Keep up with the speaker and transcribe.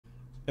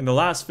In the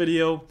last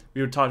video,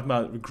 we were talking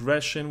about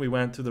regression. We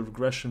went through the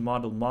regression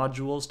model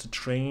modules to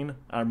train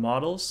our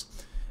models.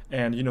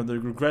 And the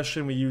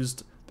regression, we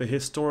used the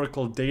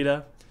historical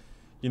data,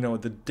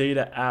 the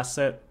data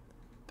asset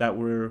that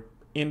we're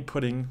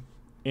inputting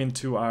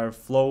into our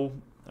flow,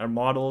 our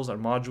models, our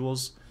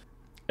modules.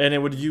 And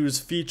it would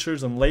use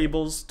features and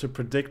labels to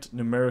predict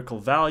numerical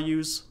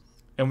values.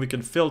 And we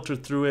can filter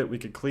through it, we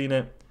can clean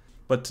it.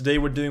 But today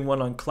we're doing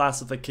one on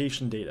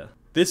classification data.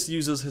 This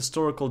uses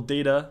historical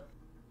data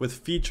with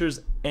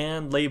features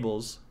and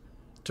labels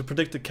to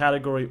predict a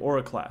category or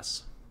a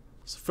class.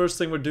 So first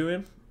thing we're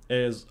doing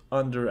is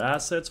under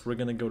assets, we're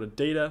going to go to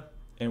data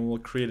and we'll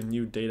create a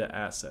new data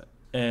asset.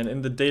 And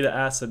in the data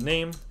asset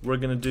name, we're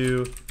going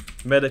to do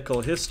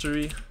medical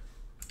history.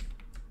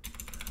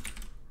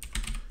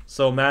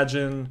 So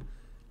imagine,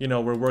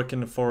 we're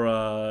working for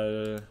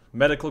a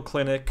medical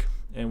clinic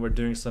and we're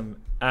doing some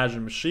Azure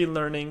machine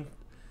learning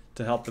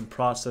to help them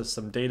process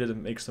some data to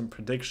make some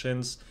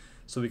predictions.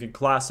 So we can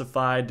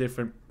classify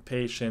different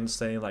patients,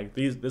 saying like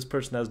this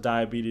person has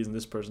diabetes and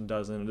this person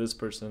doesn't, and this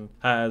person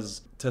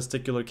has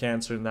testicular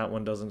cancer and that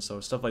one doesn't, so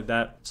stuff like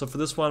that. So for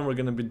this one, we're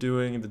going to be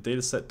doing the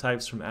dataset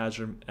types from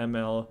Azure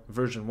ML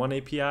version 1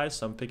 API.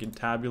 So I'm picking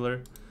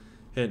tabular,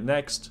 hit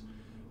next.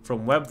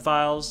 From web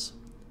files,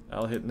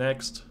 I'll hit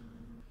next.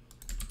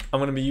 I'm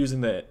going to be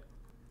using the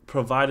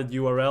provided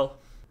URL.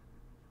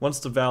 Once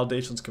the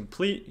validation is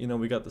complete,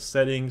 we got the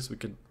settings, we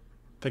could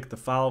pick the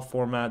file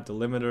format,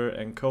 delimiter,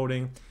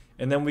 encoding,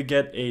 and then we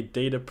get a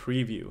data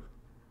preview.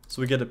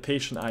 So we get a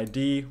patient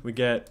ID, we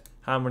get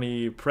how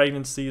many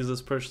pregnancies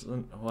this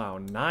person, wow,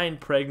 9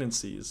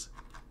 pregnancies.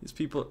 These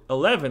people,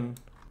 11.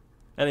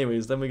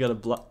 Anyways, then we got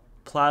a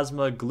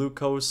plasma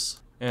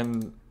glucose,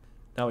 and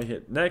now we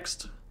hit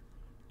next,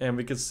 and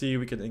we can see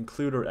we can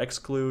include or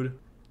exclude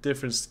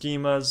different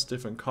schemas,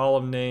 different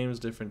column names,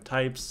 different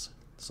types.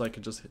 So I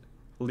could just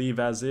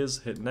leave as is,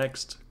 hit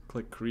next,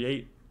 click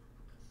create.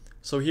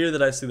 So here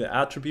that I see the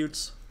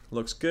attributes,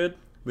 looks good.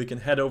 We can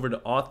head over to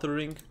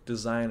authoring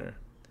designer.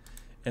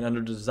 And under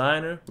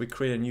designer, we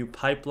create a new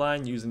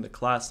pipeline using the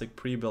classic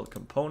pre-built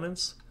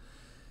components.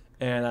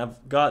 And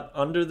I've got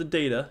under the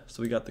data,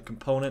 so we got the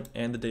component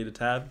and the data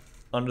tab.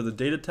 Under the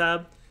data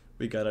tab,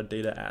 we got our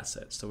data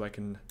asset. So I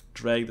can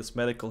drag this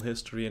medical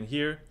history in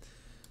here.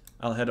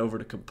 I'll head over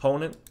to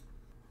component.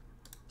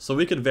 So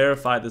we could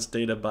verify this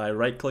data by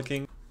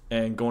right-clicking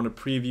and going to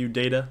preview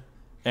data.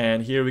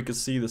 And here we can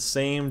see the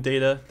same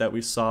data that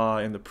we saw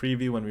in the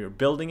preview when we were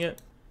building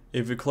it.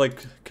 If we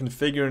click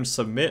configure and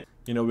submit,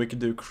 we could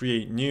do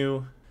create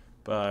new,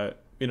 but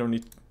we don't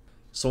need.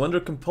 So under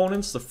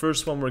components, the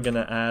first one we're going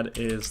to add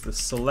is the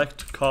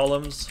select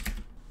columns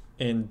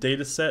in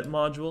dataset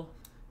module.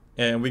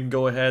 And we can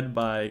go ahead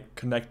by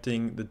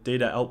connecting the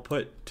data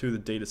output to the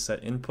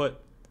dataset input.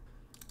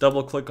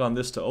 Double click on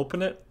this to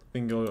open it. We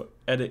can go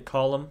edit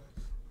column.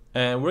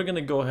 And we're going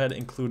to go ahead and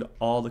include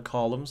all the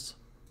columns.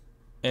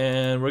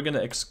 And we're going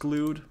to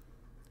exclude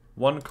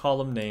one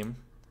column name.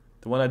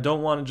 The one I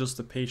don't want is just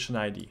the patient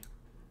ID.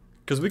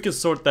 Because we can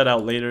sort that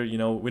out later.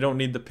 We don't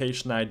need the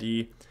patient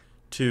ID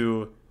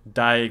to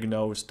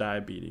diagnose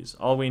diabetes.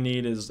 All we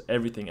need is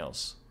everything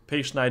else.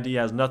 Patient ID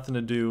has nothing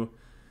to do.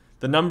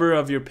 The number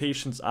of your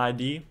patient's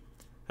ID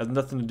has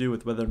nothing to do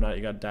with whether or not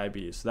you got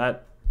diabetes.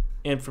 That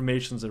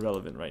information is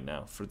irrelevant right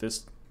now for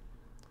this.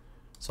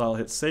 So I'll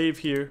hit save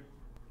here.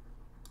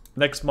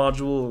 Next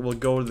module, we'll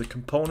go to the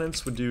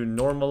components. We'll do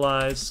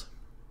normalize.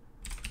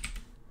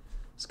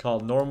 It's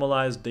called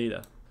normalize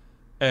data.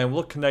 And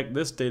we'll connect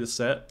this data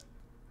set.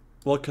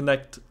 We'll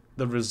connect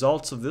the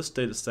results of this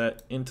data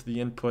set into the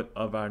input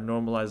of our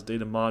normalized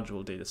data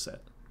module data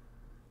set.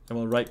 And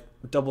we'll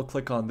double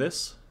click on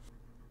this.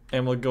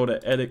 And we'll go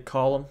to edit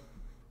column.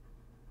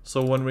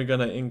 So when we're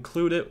going to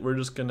include it, we're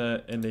just going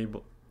to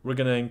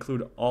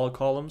include all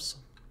columns.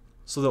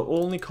 So the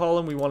only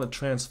column we want to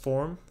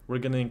transform, we're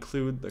going to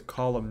include the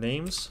column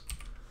names.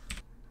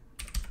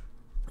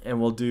 And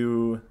we'll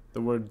do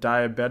the word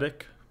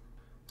diabetic.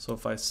 So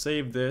if I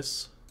save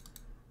this,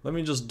 let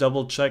me just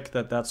double check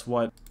that that's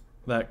what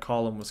that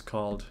column was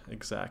called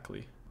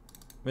exactly.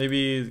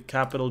 Maybe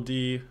capital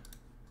D.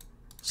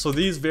 So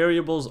these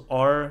variables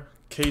are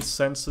case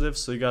sensitive,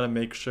 so you got to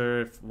make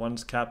sure if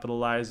one's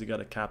capitalized, you got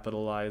to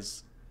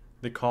capitalize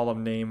the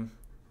column name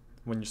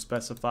when you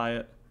specify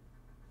it.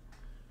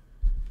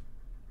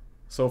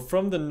 So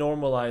from the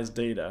normalized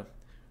data,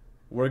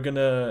 we're going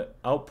to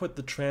output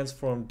the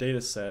transformed data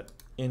set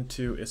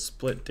into a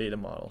split data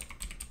model.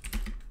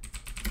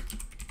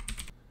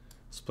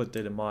 Split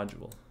data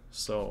module.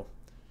 So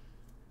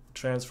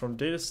transform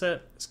data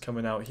set is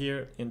coming out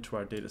here into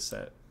our data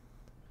set.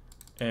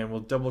 And we'll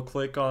double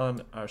click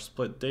on our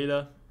split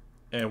data,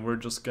 and we're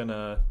just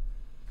gonna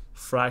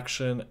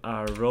fraction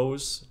our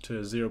rows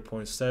to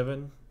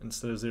 0.7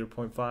 instead of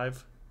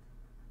 0.5.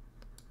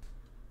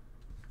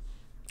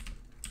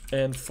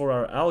 And for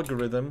our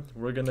algorithm,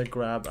 we're gonna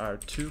grab our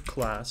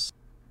toClass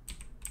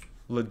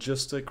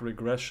logistic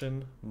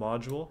regression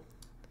module,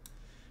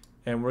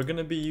 and we're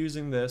gonna be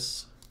using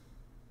this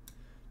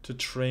to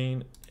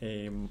train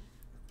a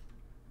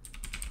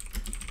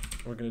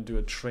we're going to do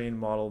a train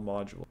model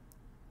module.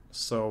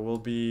 So we'll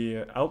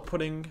be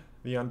outputting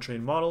the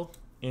untrained model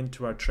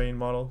into our train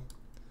model,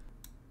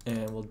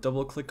 and we'll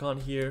double click on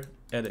here,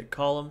 edit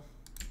column,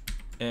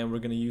 and we're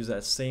going to use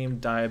that same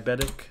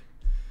diabetic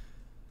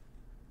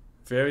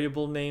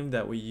variable name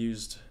that we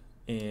used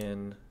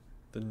in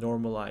the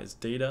normalized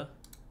data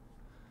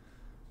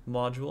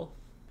module.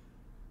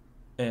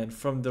 And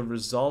from the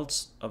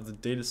results of the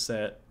data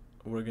set,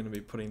 we're going to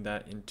be putting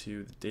that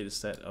into the data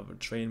set of a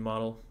train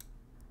model.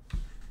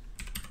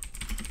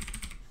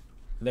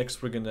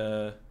 Next, we're going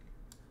to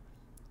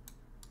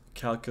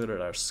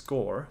calculate our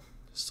score.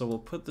 So we'll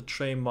put the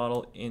train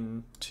model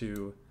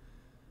into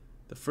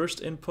the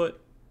first input,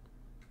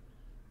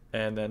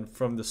 and then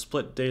from the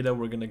split data,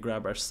 we're going to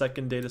grab our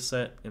second data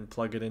set and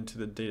plug it into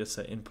the data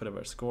set input of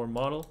our score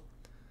model.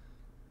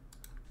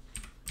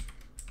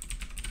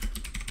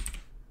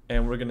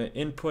 And we're going to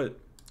input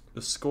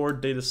the score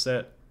data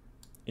set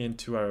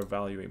into our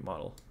evaluate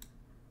model.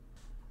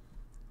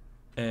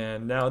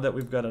 And now that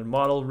we've got our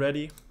model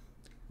ready,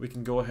 we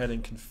can go ahead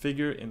and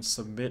configure and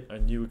submit a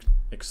new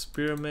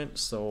experiment.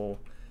 So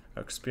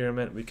our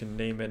experiment, we can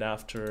name it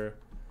after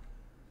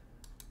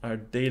our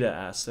data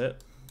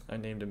asset. I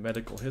named it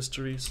medical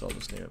history, so I'll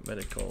just name it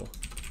medical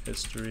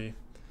history.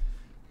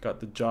 Got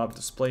the job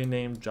display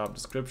name, job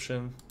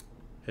description,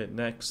 hit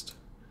next.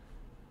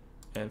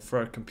 And for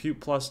our compute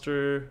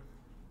cluster,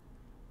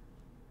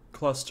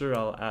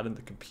 I'll add in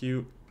the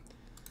compute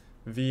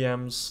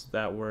VMs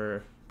that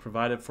were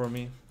provided for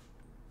me.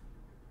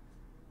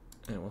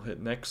 And we'll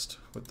hit next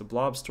with the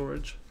blob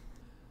storage.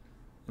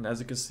 And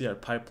as you can see, our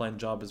pipeline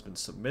job has been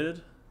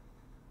submitted.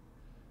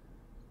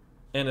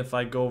 And if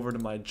I go over to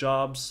my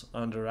jobs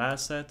under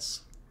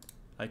assets,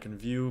 I can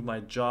view my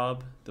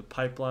job. The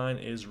pipeline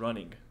is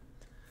running.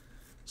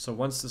 So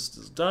once this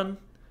is done,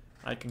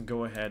 I can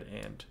go ahead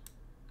and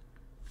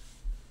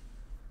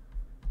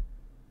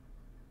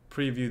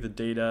preview the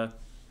data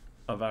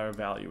of our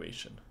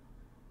evaluation.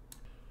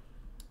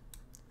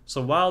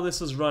 So while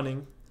this is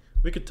running,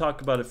 we could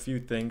talk about a few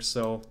things.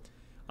 So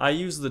I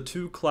use the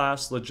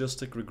two-class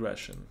logistic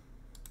regression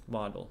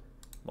module.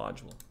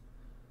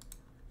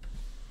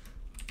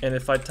 And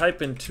if I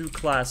type in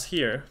two-class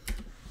here,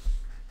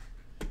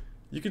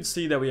 you can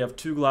see that we have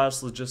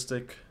two-class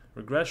logistic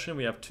regression,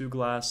 we have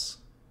two-class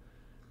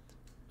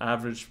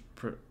average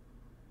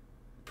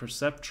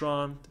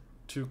perceptron,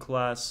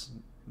 two-class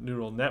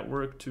neural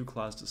network,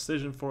 two-class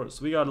decision forest.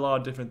 So we got a lot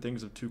of different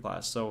things of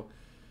two-class. So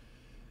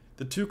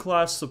the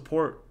two-class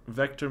support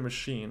vector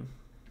machine,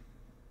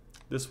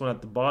 this one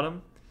at the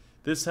bottom,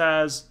 this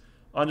has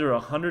under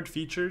 100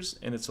 features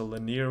and it's a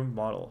linear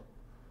model.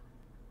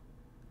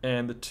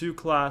 And the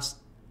two-class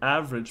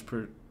average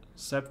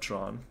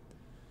perceptron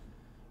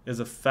is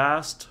a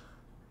fast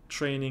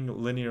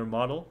training linear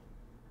model.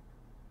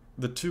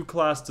 The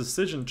two-class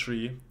decision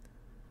tree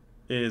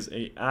is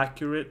a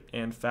accurate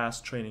and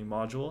fast training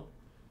module.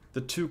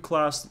 The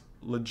two-class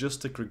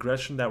logistic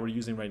regression that we're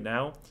using right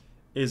now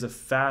is a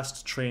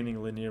fast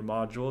training linear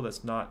module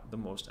that's not the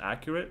most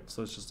accurate,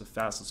 so it's just the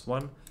fastest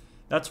one.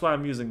 That's why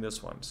I'm using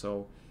this one.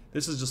 So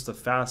this is just the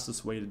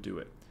fastest way to do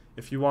it.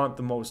 If you want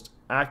the most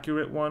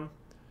accurate one,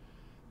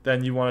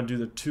 then you want to do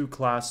the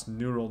two-class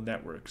neural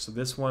network. So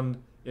this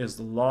one is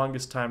the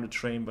longest time to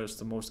train, but it's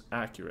the most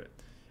accurate.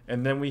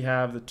 And then we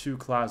have the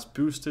two-class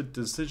boosted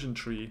decision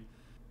tree,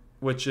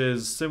 which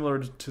is similar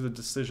to the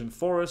decision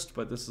forest,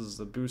 but this is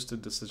the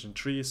boosted decision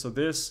tree. So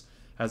this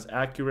has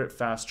accurate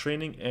fast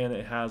training and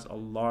it has a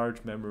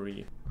large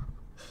memory.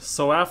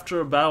 So after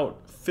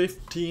about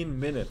 15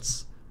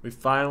 minutes, we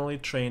finally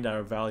trained our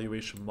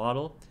evaluation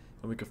model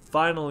and we could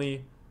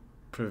finally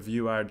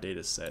preview our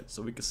data set.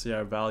 So we can see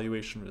our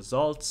evaluation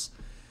results,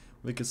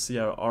 we can see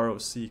our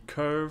ROC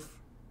curve,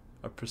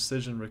 our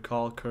precision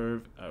recall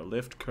curve, our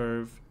lift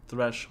curve,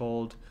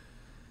 threshold,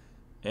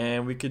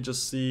 and we could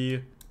just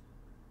see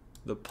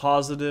the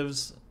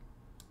positives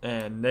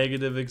and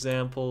negative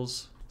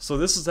examples. So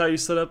this is how you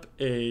set up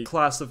a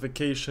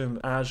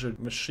classification Azure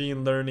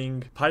machine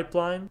learning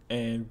pipeline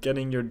and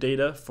getting your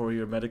data for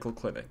your medical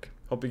clinic.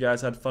 Hope you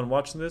guys had fun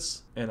watching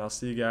this, and I'll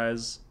see you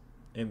guys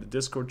in the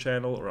Discord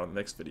channel or on the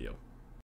next video.